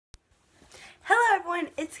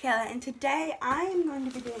everyone, it's Kayla, and today I am going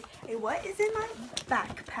to be doing a what is in my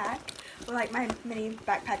backpack, or like my mini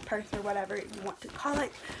backpack purse or whatever you want to call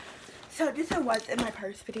it. So just a what's in my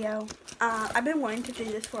purse video. I've been wanting to do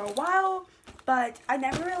this for a while, but I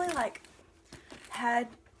never really had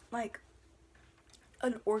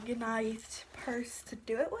an organized purse to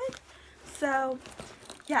do it with. So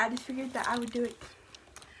yeah, I just figured that I would do it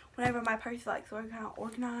whenever my purse is sort of kind of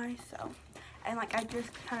organized. So, and I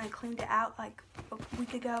just kind of cleaned it out like a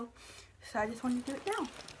week ago, so I just wanted to do it now.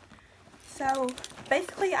 So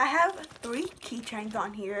basically I have 3 keychains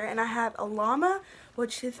on here, and I have a llama,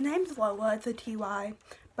 which his name's Lola, it's a TY,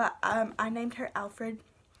 but I named her Alfred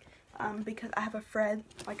because I have a Fred,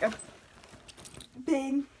 like a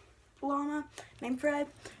big llama named Fred,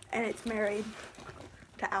 and it's married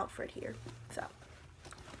to Alfred here. So,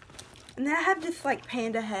 and then I have this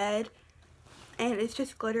panda head, and it's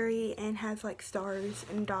just glittery and has stars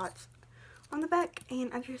and dots on the back,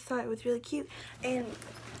 and I just thought it was really cute. And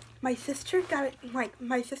my sister got it,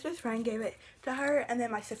 my sister's friend gave it to her, and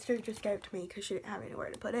then my sister just gave it to me because she didn't have anywhere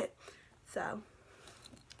to put it. So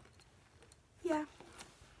yeah,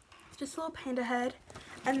 it's just a little panda head.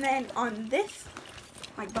 And then on this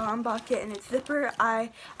bottom bucket and its zipper, I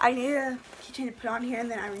needed a keychain to put on here, and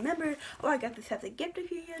then I remembered, oh, I got this as a gift a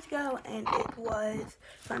few years ago, and it was,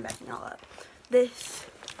 so I'm backing all up, this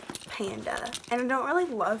panda. And I don't really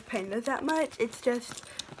love pandas that much. It's just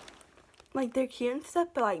they're cute and stuff,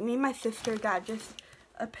 but me and my sister got just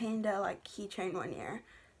a panda keychain one year,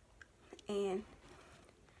 and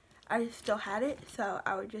I just still had it, so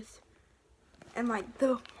I would just, and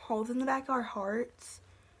the holes in the back are hearts,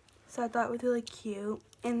 so I thought it was really cute.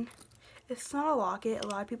 And it's not a locket. A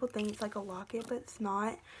lot of people think it's a locket, but it's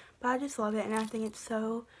not. But I just love it, and I think it's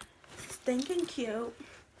so stinking cute.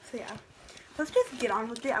 So yeah, let's just get on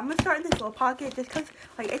with it. I'm gonna start in this little pocket just because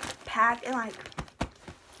it's packed, and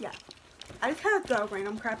yeah, I just kind of throw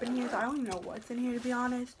random crap in here, so I don't even know what's in here, to be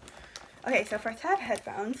honest. Okay, so first I have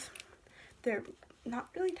headphones. They're not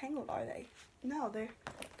really tangled, are they? No, they're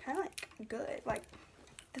kind of good.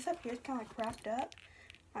 This up here is kind of wrapped up,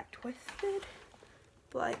 twisted,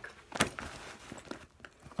 but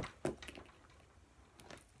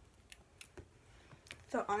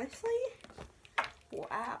so honestly,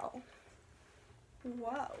 wow,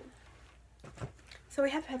 whoa. So we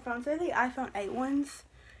have headphones. They're the iPhone 8 ones.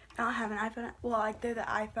 I don't have an iPhone, well, they're the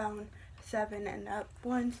iPhone 7 and up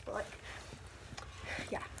ones, but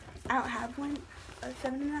yeah, I don't have one, a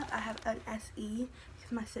 7 and up. I have an SE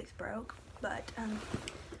because my 6 broke, but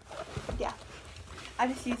yeah, I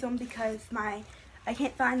just use them because I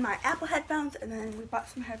can't find my Apple headphones, and then we bought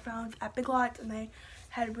some headphones at Big Lots, and they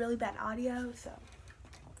had really bad audio, so.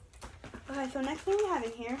 Okay, so next thing we have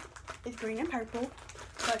in here is green and purple.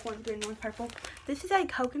 So one green, one purple. This is a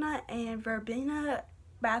coconut and verbena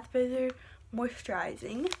bath fizzer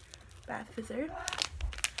moisturizing bath fizzer.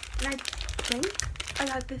 And I think I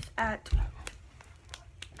got this at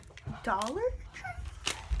Dollar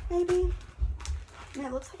Tree, maybe? And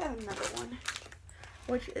it looks like I have another one,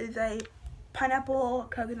 which is a pineapple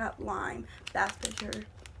coconut lime bath fizzer.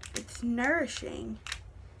 It's nourishing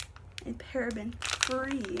and paraben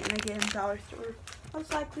free, and again, Dollar Store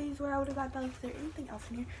most likely is where I would have got those. Is there anything else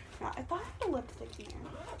in here? No, I thought I had a lipstick in here.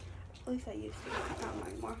 At least I used to. Not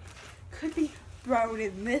anymore. Could be thrown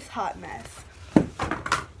in this hot mess.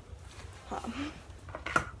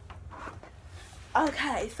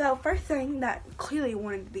 Okay, so first thing that clearly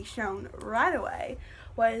wanted to be shown right away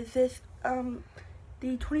was this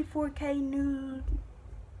the 24K nude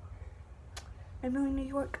Maybelline New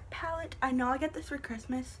York palette. I know I got this for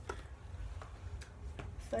Christmas,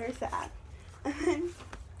 so there's that. And then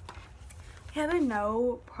we have a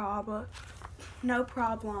no problema,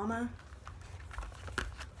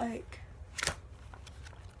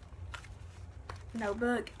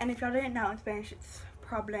 notebook. And if y'all didn't know, in Spanish it's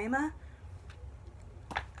problema,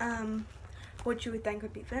 which you would think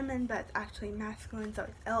would be feminine, but it's actually masculine, so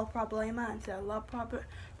it's el problema instead of la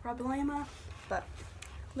problema. But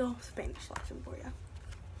little Spanish lesson for you.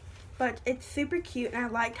 But it's super cute, and I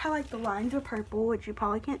liked how the lines are purple, which you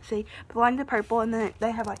probably can't see. But the lines are purple, and then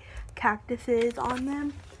they have cactuses on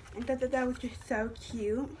them, and thought that was just so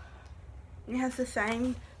cute. And it has the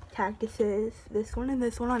same cactuses, this one and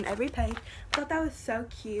this one, on every page. I thought that was so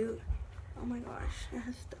cute. Oh my gosh, it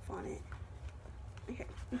has stuff on it. Okay,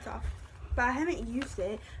 it's off. But I haven't used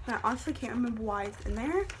it, and I honestly can't remember why it's in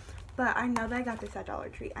there. But I know that I got this at Dollar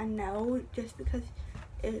Tree. I know just because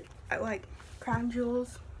I Crown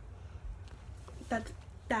Jewels. That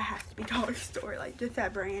has to be Dollar Store, just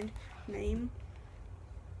that brand name.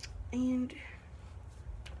 And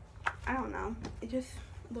I don't know, it just,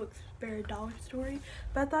 looks very dollar store-y,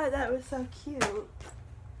 but I thought that was so cute.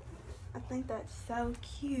 I think that's so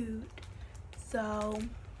cute. So,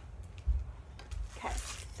 okay,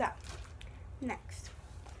 so next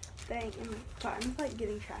thing, sorry, I'm just like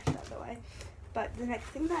getting trash out of the way, but the next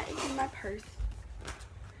thing that is in my purse,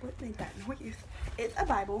 what made that noise? It's a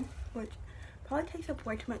Bible, which probably takes up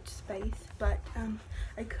way too much space, but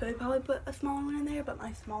I could probably put a smaller one in there, but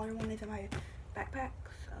my smaller one is in my backpack,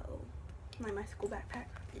 so like my school backpack.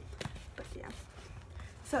 But yeah,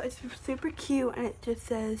 so it's super cute, and it just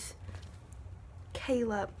says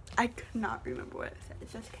Kayla. I could not remember what it said.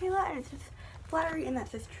 It says Kayla, and it says Flattery, and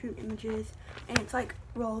that says True Images, and it's like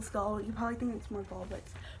rose gold. You probably think it's more gold, but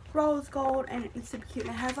it's rose gold, and it's super cute,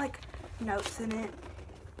 and it has like notes in it,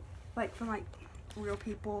 like from like real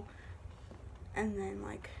people, and then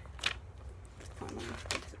like, hold on, let me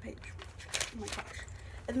get to the page. Oh my gosh.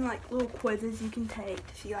 And then like little quizzes you can take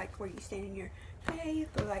to see like where you stand in your faith,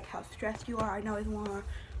 or like how stressed you are. I know it's one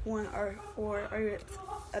or are you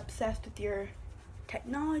obsessed with your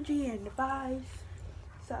technology and device.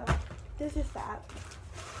 So this is that.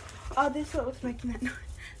 Oh, this is what was making that noise.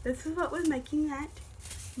 This is what was making that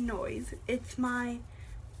noise. It's my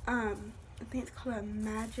I think it's called a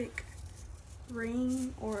magic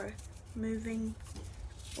ring, or moving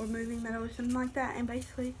metal, or something like that. And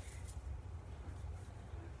basically,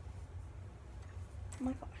 oh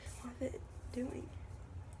my gosh, what is it doing?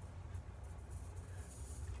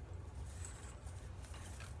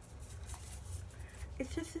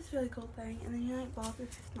 It's just this really cool thing, and then you like balls with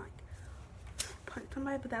just like punch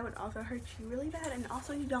somebody, but that would also hurt you really bad. And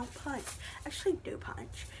also, you don't punch. Actually, do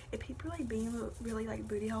punch. If people are like being really like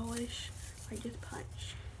booty hole-ish, like just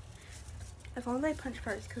punch. As long as they punch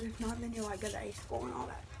first, because if not, then you'll like go to A school and all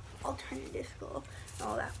that, alternative school and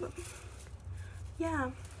all that. But yeah,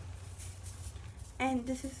 and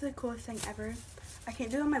this is the coolest thing ever. I can't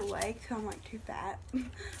do it on my legs because I'm like too fat,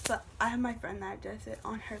 but I have my friend that does it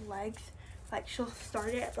on her legs. Like, she'll start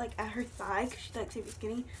it like at her thigh, because she's like super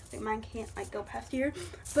skinny. Like, mine can't like go past here,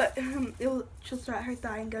 but she'll start at her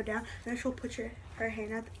thigh and go down, and then she'll put her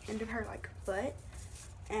hand at the end of her like foot,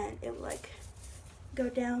 and it will like go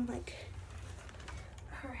down like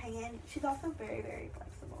her hand. She's also very, very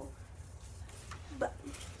flexible. But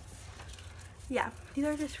yeah, these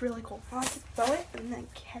are just really cool. I like to throw it and then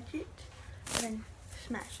catch it and then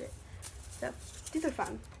smash it. So these are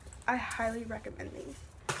fun. I highly recommend these.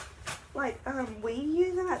 Like, we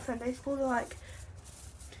use them at Sunday school to like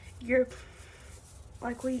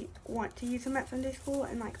we want to use them at Sunday school,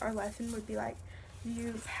 and like our lesson would be like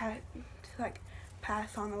you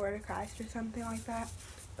pass on the word of Christ or something like that,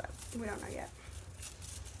 but we don't know yet.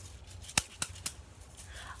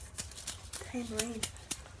 Tambourine.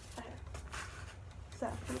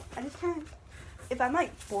 So I just kind of, if I'm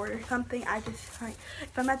like bored or something, I just like,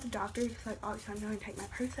 if I'm at the doctor, because like obviously I'm going to take my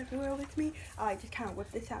purse everywhere with me, I like just kind of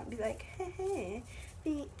whip this out and be like, hey, hey,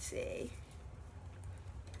 fancy.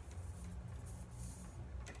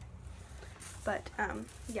 But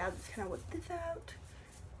yeah, I'll just kind of whip this out,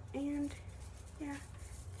 and yeah,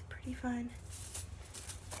 it's pretty fun,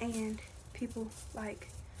 and people like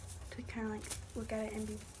to kind of like look at it and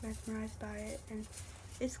be mesmerized by it, and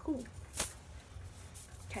it's cool.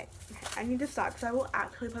 Okay, I need to stop because I will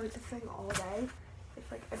actually play with this thing all day if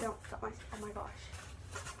like I don't stop myself. Oh my gosh.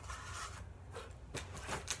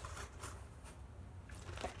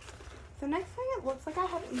 Okay. So next thing it looks like I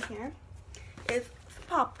have in here is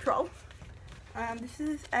Paw Patrol. This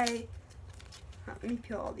is a, let me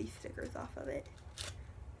peel all these stickers off of it.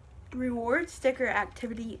 Reward sticker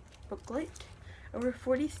activity booklet. Over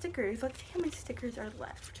 40 stickers. Let's see how many stickers are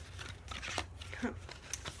left.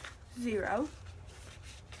 0.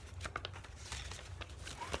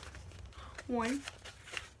 1,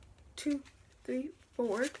 2, 3,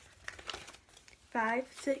 4, 5,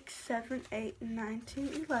 6, 7, 8, 9,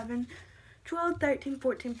 10, 11, 12, 13,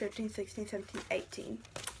 14, 15, 16, 17, 18.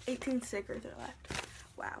 18 stickers are left.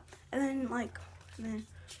 Wow. And then like,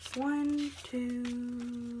 1,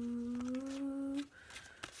 2,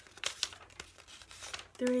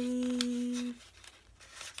 3,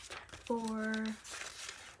 4,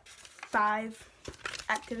 5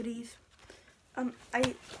 activities.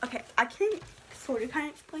 I can sort of kind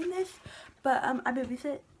of explain this, but I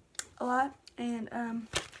babysit a lot, and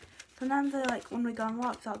sometimes I like, when we go on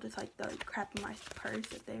walks, I'll just like throw crap in my purse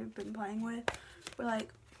that they've been playing with. We're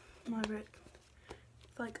like, whatever.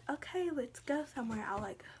 It's like, okay, let's go somewhere. I'll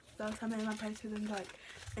like throw something in my purse for them to like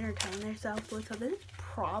entertain themselves with. So this is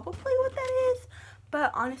probably what that is.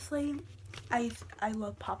 But honestly, I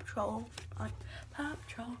love Paw Patrol. Like, Paw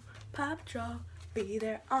Patrol, Paw Patrol, Be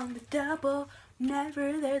there on the double,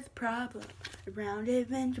 never there's a problem around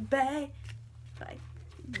Adventure Bay. Like,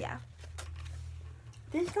 yeah.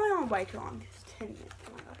 This is going on way too long. It's 10 minutes.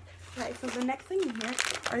 Oh my god. Okay, so the next thing here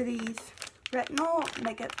are these retinol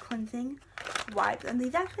makeup cleansing wipes. And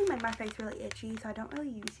these actually make my face really itchy, so I don't really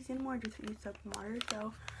use these anymore. I just use soap and water.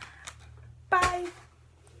 So, bye.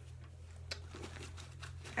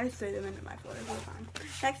 I just threw them into my folder. They're fine.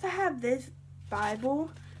 Next, I have this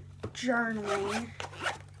Bible journaling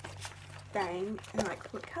thing. And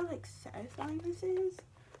like, look how like satisfying this is.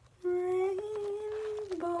 Rainbow,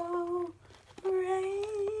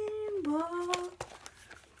 rainbow.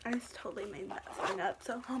 I just totally made that song up,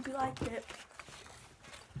 so hope you liked it.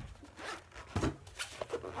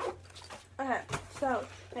 Okay, so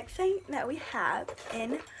next thing that we have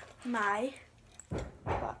in my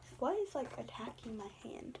box. What is like attacking my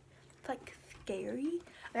hand? It's like scary.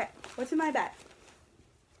 Okay, what's in my bag?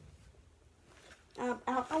 I don't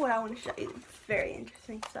know what I want to show you. It's very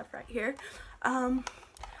interesting stuff right here.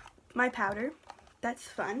 My powder. That's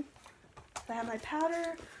fun. So I have my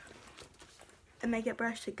powder, a makeup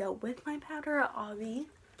brush to go with my powder, Avi.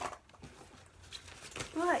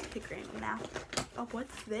 I like pick random now. Oh,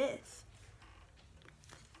 what's this?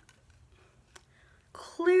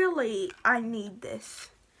 Clearly, I need this.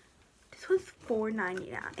 This was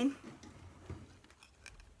 $4.99.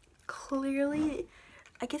 Clearly,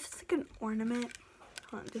 I guess it's like an ornament.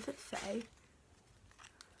 Hold on, does it say?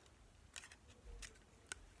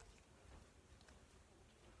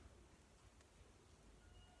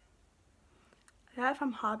 I got it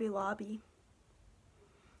from Hobby Lobby.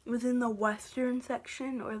 It was in the Western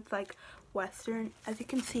section, or it's like Western. As you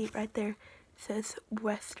can see right there, it says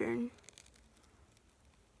Western.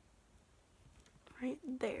 Right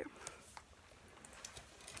there.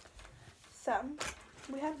 So,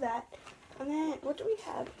 we have that. And then, what do we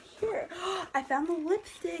have here? I found the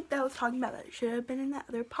lipstick that I was talking about. That should have been in that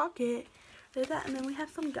other pocket. There's that. And then we have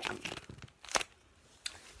some gum.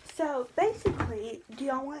 So, basically, do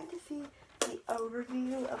y'all want to see the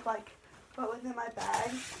overview of, like, what was in my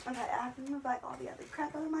bag? Okay, I have to move, like, all the other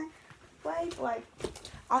crap out of my way. Like,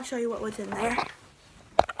 I'll show you what was in there.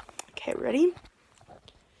 Okay, ready?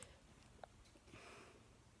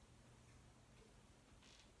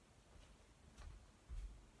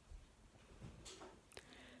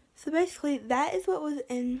 So basically, that is what was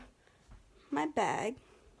in my bag.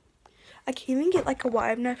 I can't even get like a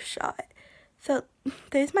wide enough shot. So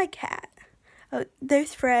there's my cat. Oh,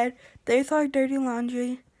 there's Fred. There's our dirty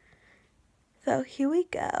laundry. So here we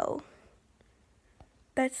go.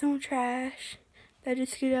 That's some trash that I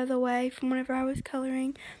just scoot out of the way from whenever I was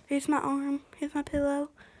coloring. There's my arm. Here's my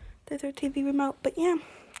pillow. There's our TV remote. But yeah.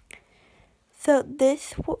 So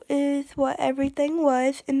this is what everything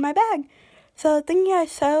was in my bag. So thank you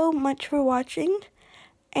guys so much for watching,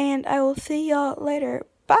 and I will see y'all later.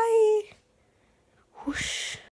 Bye! Whoosh.